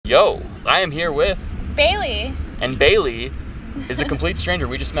Yo, I am here with Bailey. And Bailey is a complete stranger.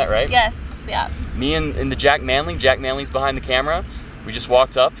 We just met, right? Yes, yeah. Me and the Jack Manley. Jack Manley's behind the camera. We just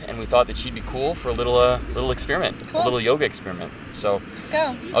walked up and we thought that she'd be cool for a little experiment, cool. A little yoga experiment. So let's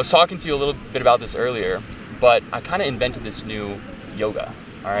go. I was talking to you a little bit about this earlier, but I kind of invented this new yoga.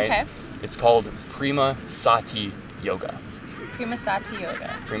 All right. Okay. It's called Premasati yoga. Premasati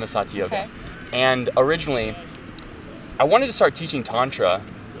yoga. Premasati yoga. Okay. And originally, I wanted to start teaching Tantra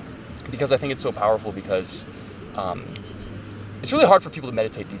because I think it's so powerful because it's really hard for people to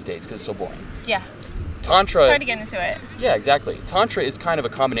meditate these days because it's so boring. Yeah. Tantra. It's hard to get into it. Yeah, exactly. Tantra is kind of a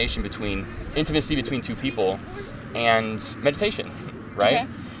combination between intimacy between two people and meditation, right? Okay.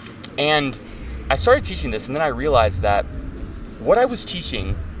 And I started teaching this and then I realized that what I was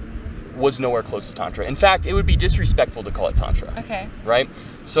teaching was nowhere close to Tantra. In fact, it would be disrespectful to call it Tantra. Okay. Right?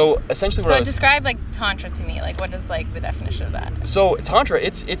 So essentially what I was... describe like Tantra to me. Like what is like the definition of that? So Tantra,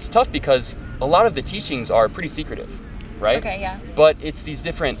 it's tough because a lot of the teachings are pretty secretive, right? Okay, yeah. But it's these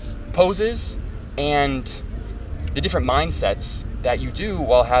different poses and the different mindsets that you do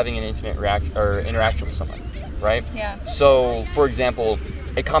while having an intimate interaction with someone, right? Yeah. So, for example,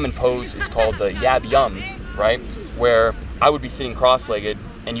 a common pose is called the yab yum, right? Where I would be sitting cross-legged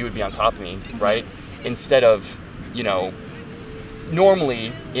and you would be on top of me, right? Instead of, you know,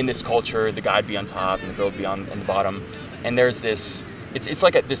 normally in this culture, the guy'd be on top and the girl would be on the bottom. And there's this, it's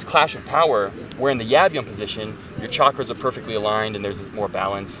like this clash of power where in the yab yum position, your chakras are perfectly aligned and there's more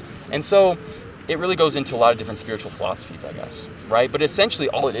balance. And so it really goes into a lot of different spiritual philosophies, I guess, right? But essentially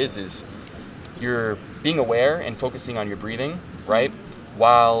all it is you're being aware and focusing on your breathing, right?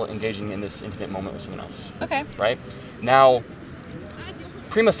 While engaging in this intimate moment with someone else. Okay. Right? Now,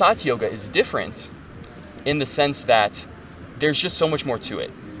 Premasati yoga is different in the sense that there's just so much more to it.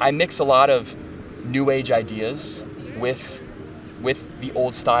 I mix a lot of new age ideas with the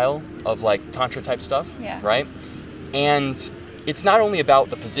old style of like Tantra type stuff, yeah. Right? And it's not only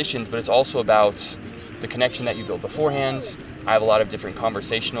about the positions, but it's also about the connection that you build beforehand. I have a lot of different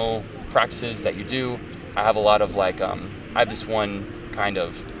conversational practices that you do. I have a lot of like, I have this one kind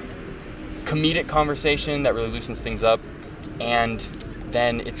of comedic conversation that really loosens things up. And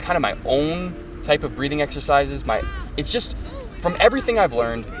then it's kind of my own type of breathing exercises. It's just from everything I've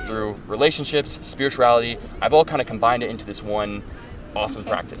learned through relationships, spirituality, I've all kind of combined it into this one awesome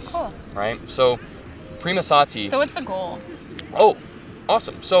practice. Cool. Right? So Premasati. So what's the goal? Oh,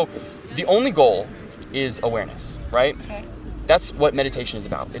 awesome. So the only goal is awareness, right? Okay. That's what meditation is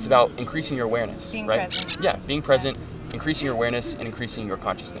about. It's about increasing your awareness, being right? Present. Yeah, being present, increasing your awareness, and increasing your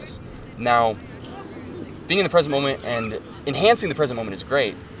consciousness. Now, being in the present moment and enhancing the present moment is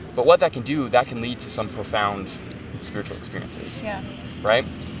great, but what that can do, that can lead to some profound spiritual experiences. Yeah. Right?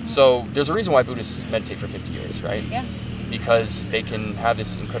 So there's a reason why Buddhists meditate for 50 years, right? Yeah. Because they can have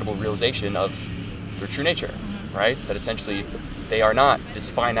this incredible realization of their true nature, right? That essentially they are not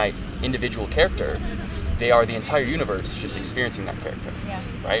this finite individual character. They are the entire universe just experiencing that character. Yeah.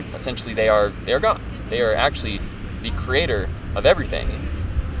 Right? Essentially they are God. They are actually the creator of everything.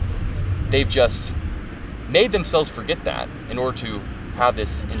 They've just made themselves forget that in order to have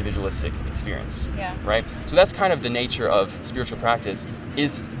this individualistic experience. Yeah. Right? So that's kind of the nature of spiritual practice,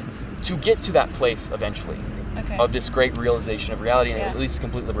 is to get to that place eventually. Okay. Of this great realization of reality and at least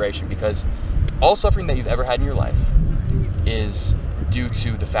complete liberation, because all suffering that you've ever had in your life is due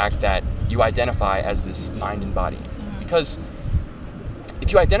to the fact that you identify as this mind and body. Because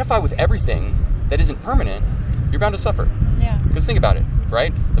if you identify with everything that isn't permanent, you're bound to suffer. Yeah. Because think about it,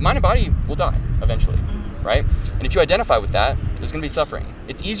 right? The mind and body will die eventually, right? And if you identify with that, there's going to be suffering.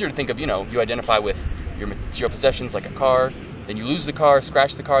 It's easier to think of, you identify with your material possessions like a car, then you lose the car,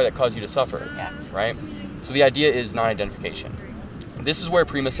 scratch the car, that caused you to suffer, right? So the idea is non-identification. This is where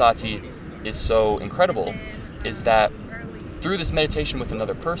Premasati is so incredible, is that through this meditation with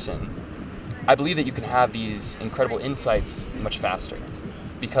another person, I believe that you can have these incredible insights much faster.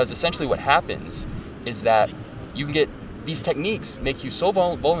 Because essentially what happens is that you can get these techniques make you so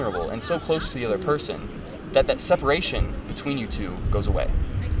vulnerable and so close to the other person that separation between you two goes away.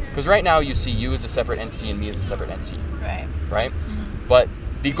 Because right now you see you as a separate entity and me as a separate entity. Right. Right? But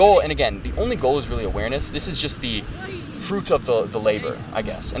the goal, and again, the only goal is really awareness. This is just the fruit of the labor, I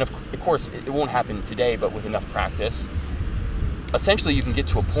guess. And of course, it won't happen today, but with enough practice, essentially you can get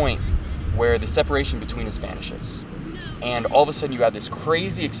to a point where the separation between us vanishes. And all of a sudden you have this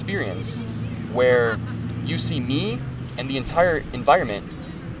crazy experience where you see me and the entire environment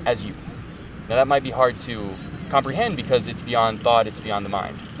as you. Now that might be hard to comprehend because it's beyond thought, it's beyond the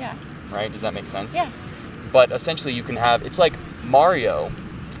mind. Yeah. Right? Does that make sense? Yeah. But essentially you can have, it's like Mario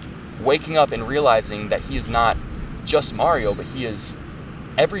waking up and realizing that he is not just Mario, but he is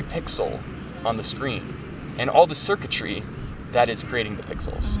every pixel on the screen and all the circuitry that is creating the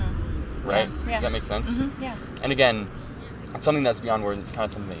pixels, right? Yeah. Does that make sense? Yeah. And again, it's something that's beyond words. It's kind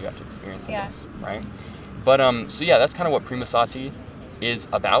of something that you have to experience, I Yeah. guess, right? But so yeah, that's kind of what Premasati is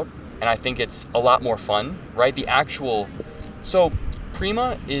about, and I think it's a lot more fun, right? So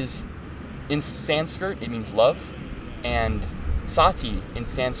Prema is, in Sanskrit, it means love, and Sati in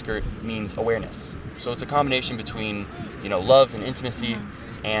Sanskrit means awareness. So it's a combination between, love and intimacy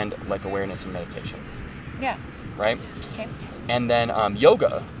and like awareness and meditation. Yeah. Right? Okay. And then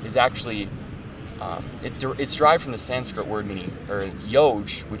yoga is actually, it's derived from the Sanskrit word meaning, or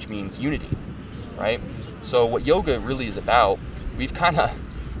yoj, which means unity, right? So what yoga really is about,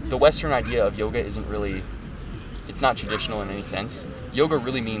 the Western idea of yoga isn't really, it's not traditional in any sense. Yoga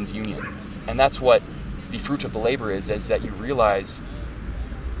really means union. And that's what the fruit of the labor is that you realize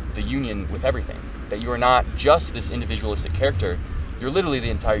the union with everything. That you are not just this individualistic character, you're literally the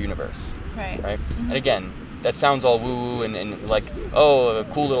entire universe. Right. Right? And again, that sounds all woo-woo and like, oh, a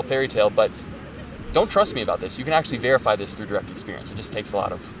cool little fairy tale, but don't trust me about this. You can actually verify this through direct experience. It just takes a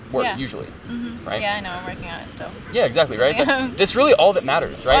lot of work, usually. Right? Yeah, I know. I'm working on it still. Yeah, exactly, right? That's really all that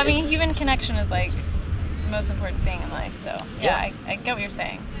matters, right? Well, I mean, human connection is like the most important thing in life. So I get what you're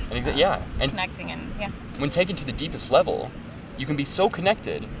saying. And and connecting and when taken to the deepest level, you can be so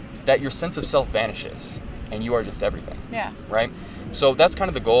connected that your sense of self vanishes, and you are just everything. Yeah. Right? So that's kind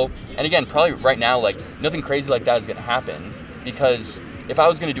of the goal. And again, probably right now, like nothing crazy like that is going to happen, because if I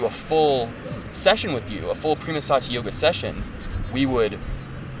was going to do a full session with you, a full Premasati yoga session, we would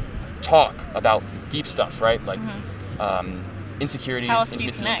talk about deep stuff, right? Like insecurities, how else do you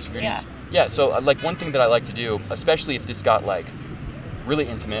intimacy, connect? Yeah. So like one thing that I like to do, especially if this got like really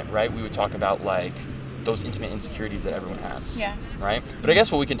intimate, right? We would talk about like those intimate insecurities that everyone has. Yeah. Right? But I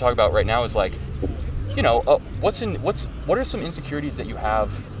guess what we can talk about right now is like, what are some insecurities that you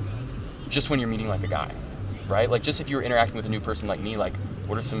have just when you're meeting like a guy, right? Like just if you were interacting with a new person like me, like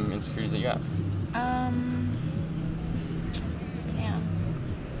what are some insecurities that you have? Damn.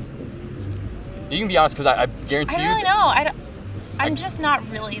 You can be honest, because I guarantee you. I don't really know. I'm just not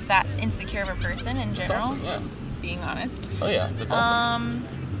really that insecure of a person in general. Awesome, yeah. Just being honest. Oh yeah, that's awesome.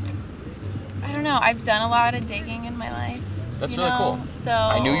 I don't know. I've done a lot of digging in my life. That's really cool. So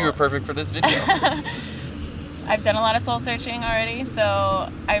I knew you were perfect for this video. I've done a lot of soul searching already, so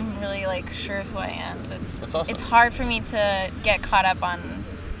I'm really like sure of who I am. So that's awesome. It's hard for me to get caught up on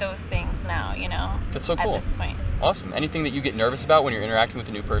those things now, That's so cool. At this point. Awesome. Anything that you get nervous about when you're interacting with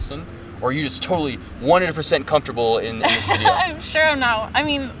a new person? Or are you just totally 100% comfortable in this video? I'm sure I'm not. I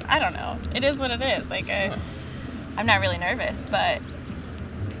mean, I don't know. It is what it is. Like, I'm not really nervous, but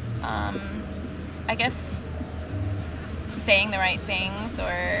I guess saying the right things,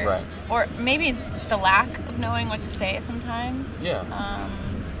 or maybe the lack of knowing what to say sometimes. Yeah.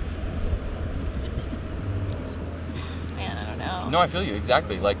 Man, I don't know. No, I feel you,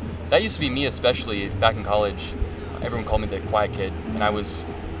 exactly. Like, that used to be me, especially back in college. Everyone called me the quiet kid, and I was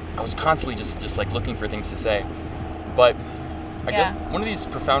constantly just like looking for things to say. But I guess one of these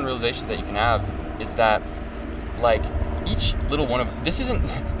profound realizations that you can have is that like each little one of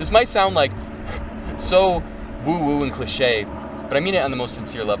this might sound like so woo-woo and cliche, but I mean it on the most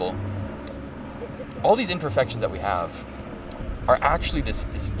sincere level. All these imperfections that we have are actually this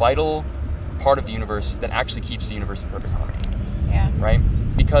vital part of the universe that actually keeps the universe in perfect harmony. Yeah. Right?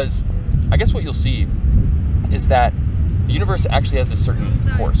 Because I guess what you'll see is that the universe actually has a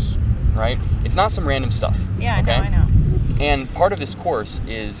certain course, right? It's not some random stuff. Yeah, okay? I know. And part of this course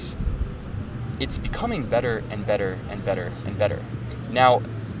is it's becoming better and better and better and better. Now,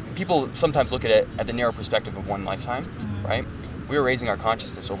 people sometimes look at it at the narrow perspective of one lifetime, right? We are raising our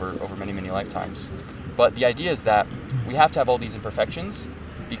consciousness over many, many lifetimes. But the idea is that we have to have all these imperfections,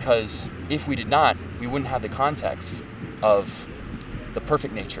 because if we did not, we wouldn't have the context of the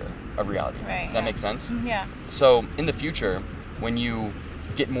perfect nature of reality. Right, Does that make sense? Yeah. So in the future, when you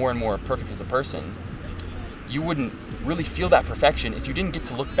get more and more perfect as a person, you wouldn't really feel that perfection if you didn't get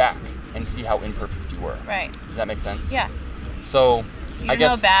to look back and see how imperfect you were. Right. Does that make sense? Yeah. So you don't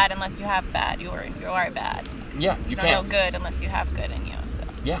know bad unless you have bad. You are bad. Yeah, you don't know good unless you have good in you. So.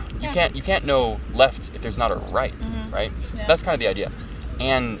 Yeah, you can't know left if there's not a right, right? Yeah. That's kind of the idea.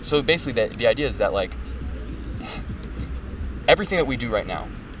 And so basically the idea is that like everything that we do right now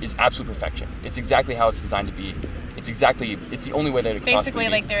is absolute perfection. It's exactly how it's designed to be. It's the only way that it could basically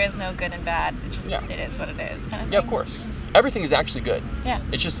be. like there is no good and bad. It's just it is what it is kind of thing. Yeah, of course. Everything is actually good. Yeah.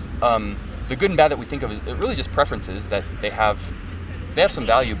 It's just the good and bad that we think of is really just preferences that they have some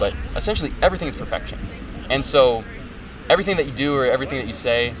value, but essentially everything is perfection. And so everything that you do or everything that you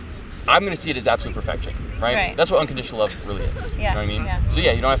say I'm going to see it as absolute perfection, right? That's what unconditional love really is. Yeah. You know what I mean? Yeah. So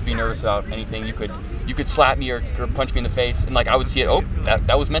yeah, you don't have to be nervous about anything. You could slap me or punch me in the face, and like I would see it. Oh,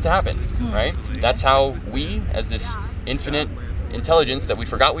 that was meant to happen, right? That's how we, as this infinite intelligence that we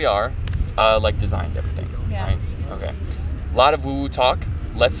forgot we are, like designed everything. Yeah. Right? Okay. A lot of woo-woo talk.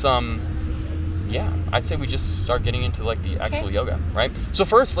 Let's yeah, I'd say we just start getting into like the actual yoga, right? So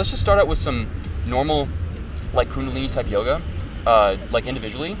first, let's just start out with some normal, like Kundalini type yoga, like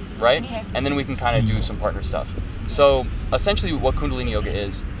individually, right? Okay. And then we can kind of do some partner stuff. So essentially what Kundalini yoga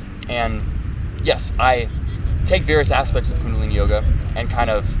is, and yes, I take various aspects of Kundalini yoga and kind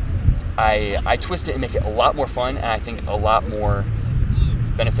of, I twist it and make it a lot more fun, and I think a lot more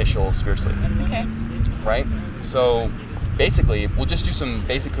beneficial spiritually. Okay. Right? So basically, we'll just do some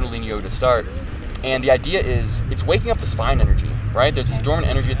basic Kundalini yoga to start. And the idea is, it's waking up the spine energy, right? There's this dormant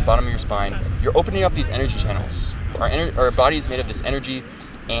energy at the bottom of your spine. You're opening up these energy channels. Our body is made of this energy,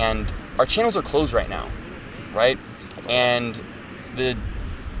 and our channels are closed right now, right? And the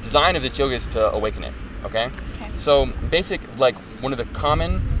design of this yoga is to awaken it, okay? So basic, like one of the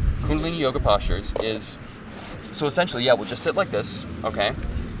common Kundalini yoga postures is, so essentially, yeah, we'll just sit like this, okay?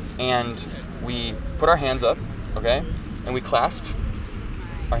 And we put our hands up, okay? And we clasp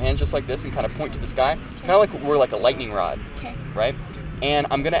our hands just like this and kind of point to the sky, kind of like we're like a lightning rod, right? And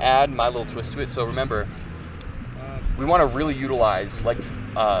I'm gonna add my little twist to it. So remember, we want to really utilize like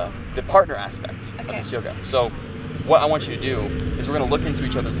the partner aspect of this yoga. So what I want you to do is we're gonna look into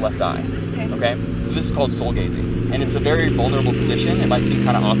each other's left eye, okay? So this is called soul gazing, and it's a very vulnerable position. It might seem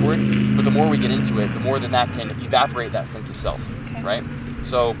kind of awkward, but the more we get into it, the more that can evaporate that sense of self, right?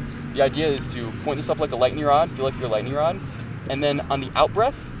 So the idea is to point this up like a lightning rod, feel like you're a lightning rod, and then on the out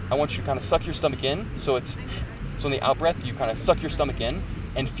breath, I want you to kind of suck your stomach in. So on the out breath, you kind of suck your stomach in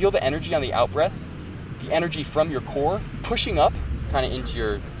and feel the energy on the out breath, the energy from your core pushing up kind of into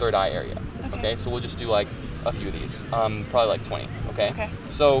your third eye area. Okay, so we'll just do like a few of these, probably like 20, okay?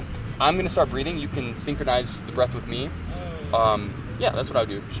 So I'm gonna start breathing. You can synchronize the breath with me. Yeah, that's what I would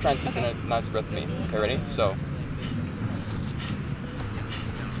do. Just try and synchronize the breath with me. Okay, ready? So.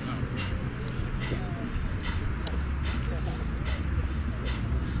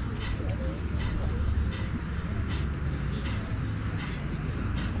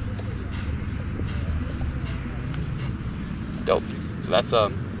 Dope. So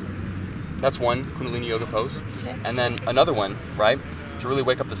that's one Kundalini yoga pose. And then another one, right, to really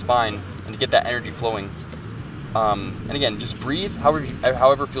wake up the spine and to get that energy flowing. And again, just breathe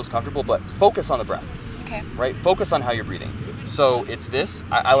however feels comfortable, but focus on the breath. Right? Focus on how you're breathing. So it's this,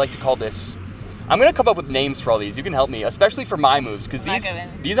 I like to call this, I'm gonna come up with names for all these. You can help me, especially for my moves, because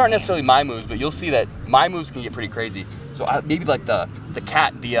these aren't necessarily my moves, but you'll see that my moves can get pretty crazy. So maybe like the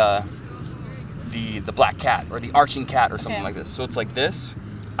cat, the black cat or the arching cat or something like this. So it's like this.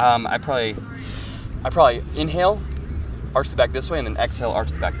 I probably inhale, arch the back this way, and then exhale,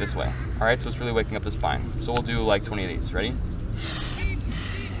 arch the back this way. All right, so it's really waking up the spine. So we'll do like 20 of these. Ready?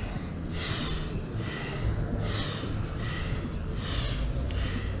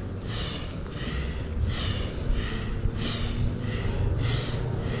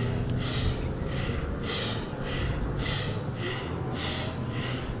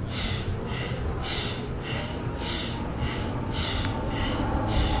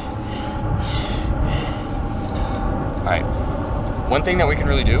 One thing that we can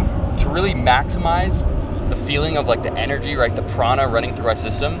really do to really maximize the feeling of like the energy, right, the prana running through our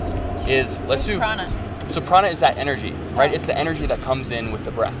system is let's do prana. So prana is that energy, right? It's the energy that comes in with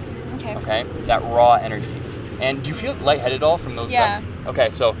the breath. Okay? That raw energy. And do you feel lightheaded at all from those breaths? Okay,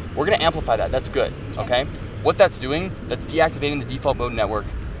 so we're gonna amplify that. That's good. Okay? What that's doing, that's deactivating the default mode network,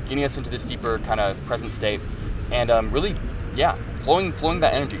 getting us into this deeper kind of present state, and really, yeah, flowing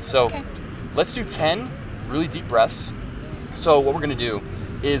that energy. So let's do 10 really deep breaths. So what we're gonna do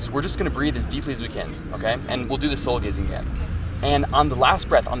is we're just gonna breathe as deeply as we can, okay? And we'll do the soul gazing again. And on the last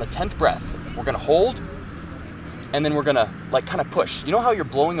breath, on the 10th breath, we're gonna hold, and then we're gonna like kind of push. You know how you're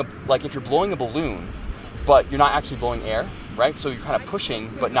blowing if you're blowing a balloon, but you're not actually blowing air, right? So you're kind of pushing,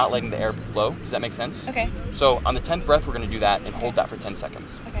 but not letting the air blow. Does that make sense? Okay. So on the 10th breath, we're gonna do that and hold that for 10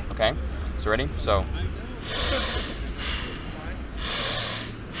 seconds. Okay? So ready? So.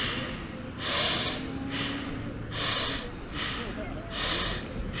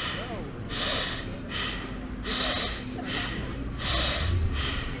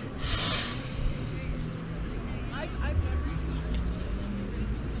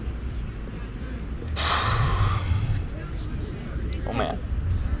 Oh man,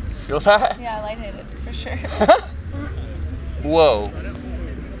 feel that? Yeah, lightheaded, for sure. Whoa.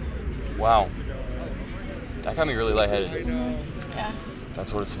 Wow. That got me really lightheaded. Yeah.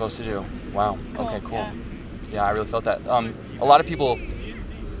 That's what it's supposed to do. Wow. Cool. Okay, cool. Yeah. Yeah, I really felt that. A lot of people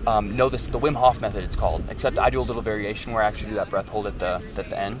know this, the Wim Hof method it's called, except I do a little variation where I actually do that breath hold at the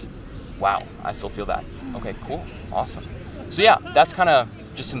end. Wow, I still feel that. Okay, cool, awesome. So yeah, that's kind of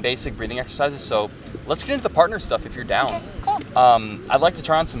just some basic breathing exercises. So let's get into the partner stuff if you're down. Okay, cool. I'd like to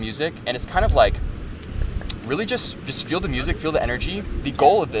turn on some music, and it's kind of like, really just feel the music, feel the energy. The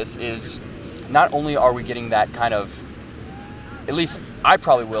goal of this is not only are we getting that kind of, at least I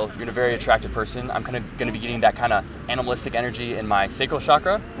probably will, you're a very attractive person, I'm kind of going to be getting that kind of animalistic energy in my sacral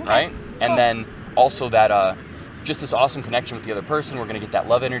chakra, right? Cool. And then also that, just this awesome connection with the other person, we're going to get that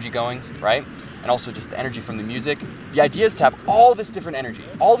love energy going, right? And also just the energy from the music. The idea is to have all this different energy,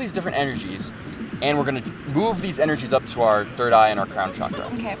 all these different energies, and we're going to move these energies up to our third eye and our crown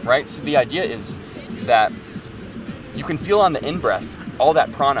chakra, right? So the idea is that you can feel on the in-breath all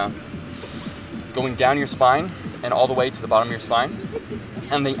that prana going down your spine and all the way to the bottom of your spine.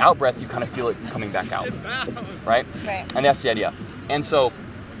 And the out-breath, you kind of feel it coming back out, right? Right. And that's the idea. And so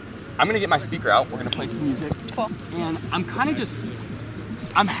I'm going to get my speaker out. We're going to play some music. Cool. And I'm kind of just,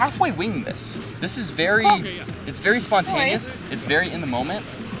 I'm halfway winging this. This is very, it's very spontaneous. Nice. It's very in the moment.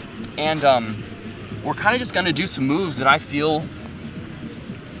 And we're kind of just going to do some moves that I feel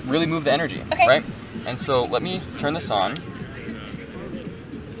really move the energy, right? And so let me turn this on.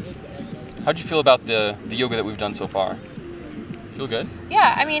 How'd you feel about the yoga that we've done so far? Feel good?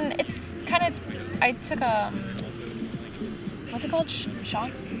 Yeah, I mean, it's kind of, I took a, what's it called?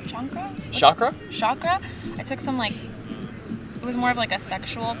 Chakra? Chakra. I took some like, it was more of like a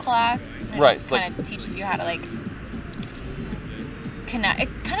sexual class. And it just kind of teaches you how to like connect. It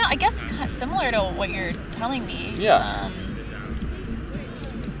kind of, I guess, kind of similar to what you're telling me. Yeah.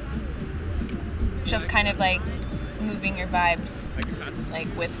 Just kind of like moving your vibes like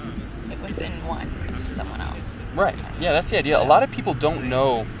within one someone else. Right. Yeah, that's the idea. A lot of people don't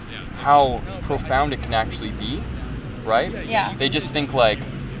know how profound it can actually be, right? Yeah. They just think like,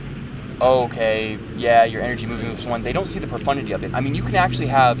 oh, okay, yeah, your energy moving with someone. They don't see the profundity of it. I mean, you can actually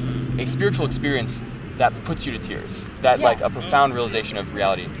have a spiritual experience that puts you to tears, that like a profound realization of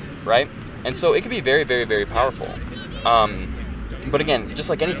reality, right? And so it can be very, very, very powerful. But again, just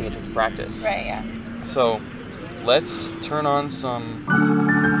like anything, it takes practice. Right, yeah. So let's turn on some...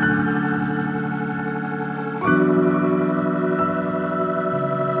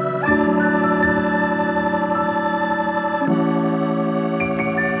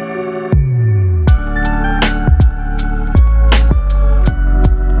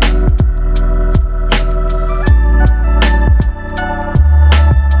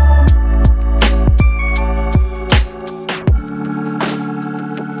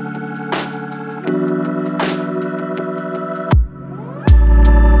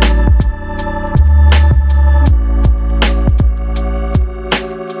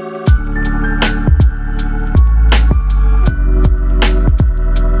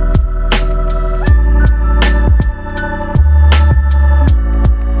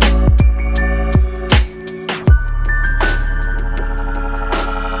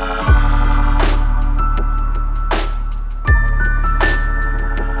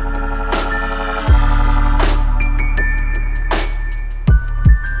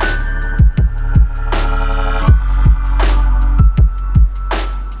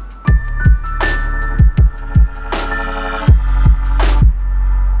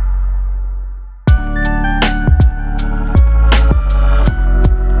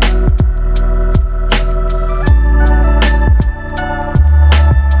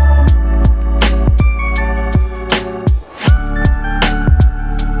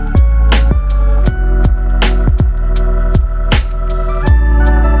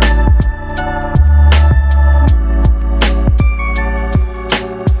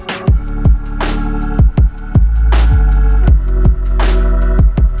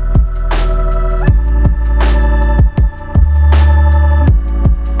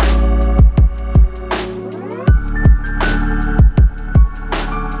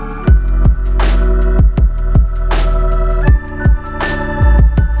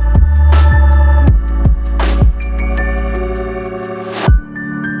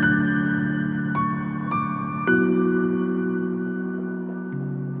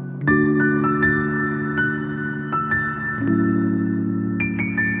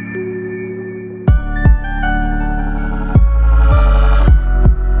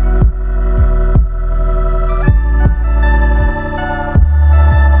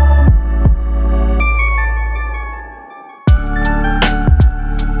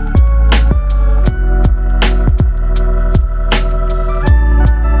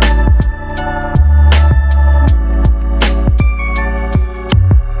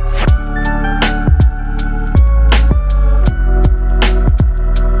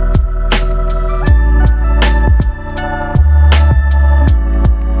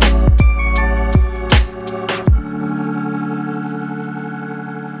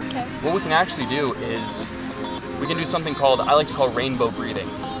 actually do is we can do something called, I like to call rainbow breathing.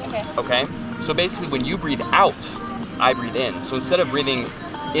 Okay. Okay? So basically when you breathe out, I breathe in. So instead of breathing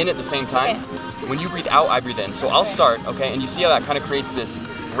in at the same time, when you breathe out, I breathe in. So I'll start, okay? And you see how that kind of creates this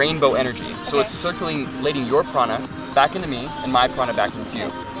rainbow energy. So it's circulating your prana back into me and my prana back into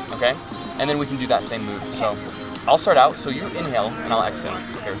you, okay? And then we can do that same move. So I'll start out, so you inhale and I'll exhale.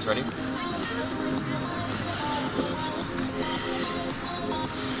 Okay, so ready?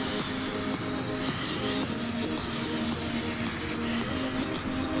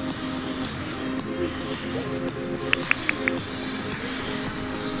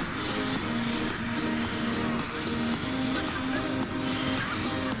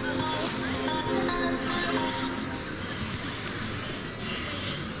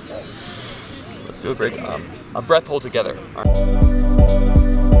 Let's do a break. A breath hold together.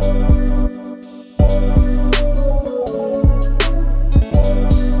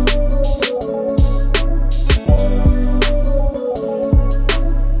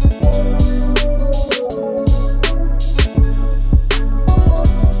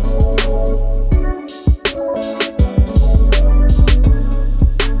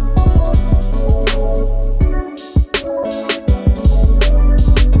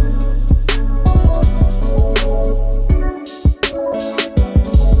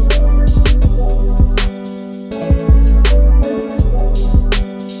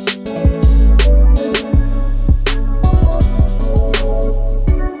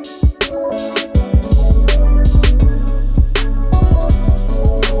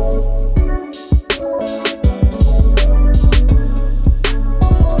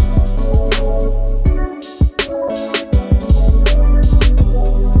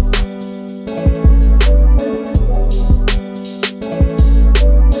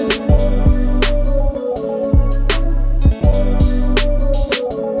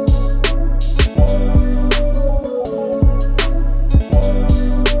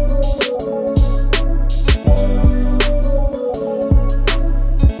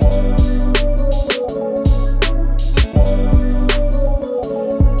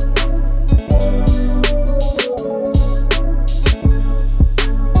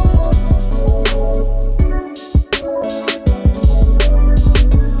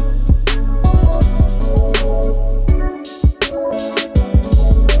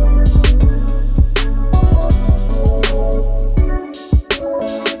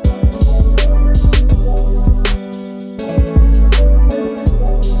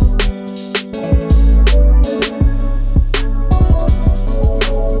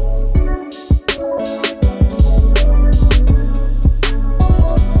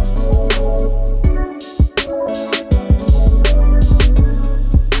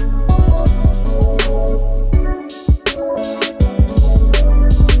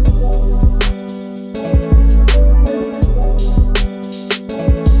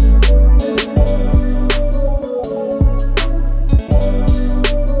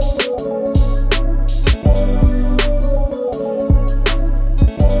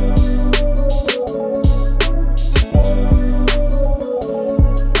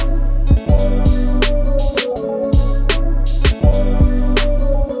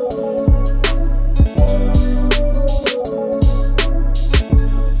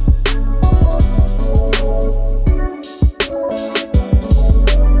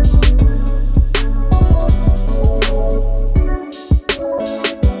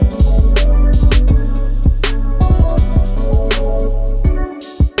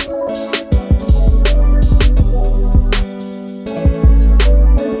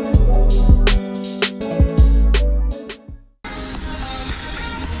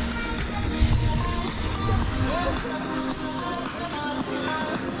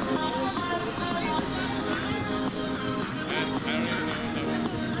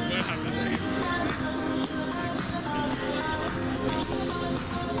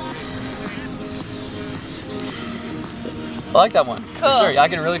 I like that one. Cool. For sure. I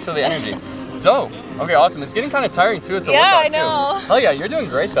can really feel the energy. So, okay, awesome. It's getting kind of tiring too. It's a yeah, workout I know. too. Hell yeah, you're doing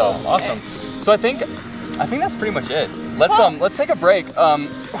great though. Awesome. Okay. So I think that's pretty much it. Let's take a break. But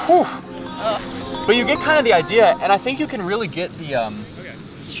you get kind of the idea, and I think you can really get the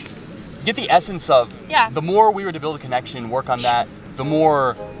essence of the more we were to build a connection, work on that, the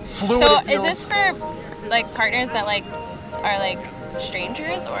more fluid it feels. So is this for like partners that like are like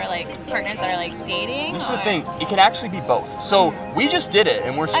strangers or like partners that are like dating? This is the thing, it can actually be both. So we just did it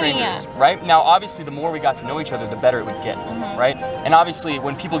and we're strangers, right? Now obviously the more we got to know each other, the better it would get, right? And obviously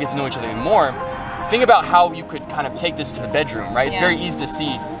when people get to know each other even more, think about how you could kind of take this to the bedroom, right? It's very easy to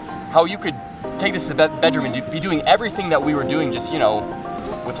see how you could take this to the bedroom and be doing everything that we were doing just, you know,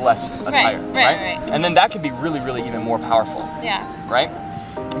 with less attire, right? Right. And then that could be really, really even more powerful. Yeah. Right?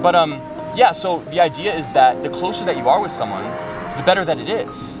 But yeah, so the idea is that the closer that you are with someone, the better that it is.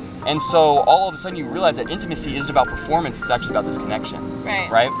 And so all of a sudden you realize that intimacy isn't about performance, it's actually about this connection. Right.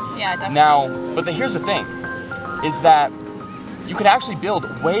 Right? Yeah, definitely. Now, but here's the thing, is that you could actually build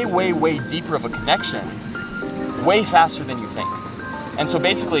way, way, way deeper of a connection way faster than you think. And so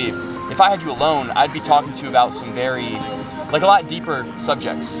basically, if I had you alone, I'd be talking to you about some very, like a lot deeper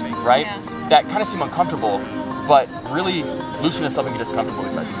subjects, right? Yeah. That kind of seem uncomfortable, but really loosen us up and get us comfortable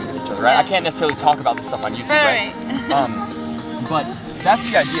with each other, right? Yeah. I can't necessarily talk about this stuff on YouTube, right? But that's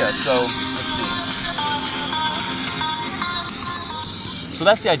the idea. So let's see. So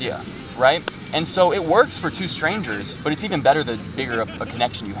that's the idea, right? And so it works for two strangers, but it's even better the bigger a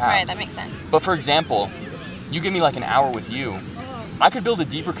connection you have. Right, that makes sense. But for example, you give me like an hour with you, I could build a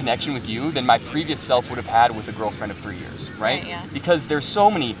deeper connection with you than my previous self would have had with a girlfriend of 3 years, right? Yeah. Because there's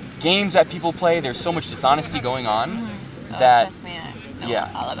so many games that people play, there's so much dishonesty going on Mm-hmm. that, Trust me, I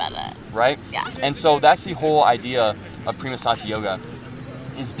know all about that. right? Yeah. And so that's the whole idea of Premasati yoga,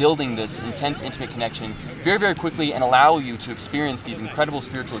 is building this intense, intimate connection very, very quickly and allow you to experience these incredible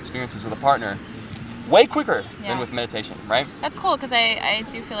spiritual experiences with a partner way quicker than with meditation, right? That's cool, because I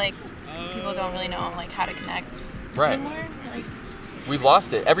do feel like people don't really know like how to connect anymore. Like, we've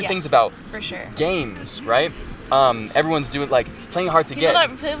lost it. Everything's about for sure games, right? Everyone's doing like playing hard to get.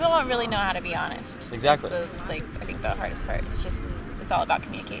 People don't really know how to be honest. Exactly. I think the hardest part is just it's all about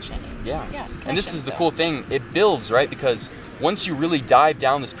communication. And, and this is the cool thing. It builds, right? Because once you really dive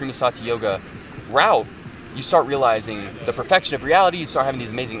down this Premasati yoga route, you start realizing the perfection of reality. You start having these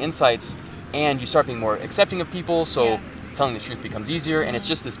amazing insights, and you start being more accepting of people. So telling the truth becomes easier, and it's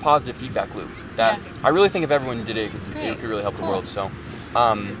just this positive feedback loop that I really think if everyone did it, it could really help the world. So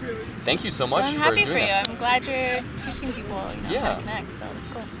thank you so much I'm for happy doing for you. that. I'm glad you're teaching people how to connect, so that's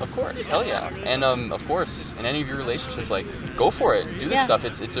cool. Of course, hell yeah. And of course, in any of your relationships, like, go for it. Do this stuff.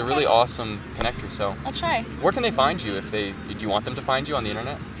 It's a really awesome connector. So I'll try. Where can they find you? Do you want them to find you on the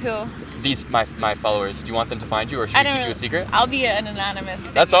internet? Who? These my followers. Do you want them to find you, or should we keep you a secret? I'll be an anonymous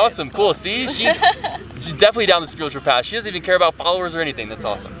figure. That's awesome. Cool. See, she's definitely down the spiritual path. She doesn't even care about followers or anything. That's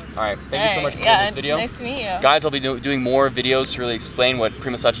awesome. All right. Thank you so much for doing this video. Nice to meet you. Guys, I'll be doing more videos to really explain what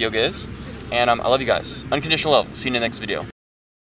Premasati yoga is. And I love you guys. Unconditional love. See you in the next video.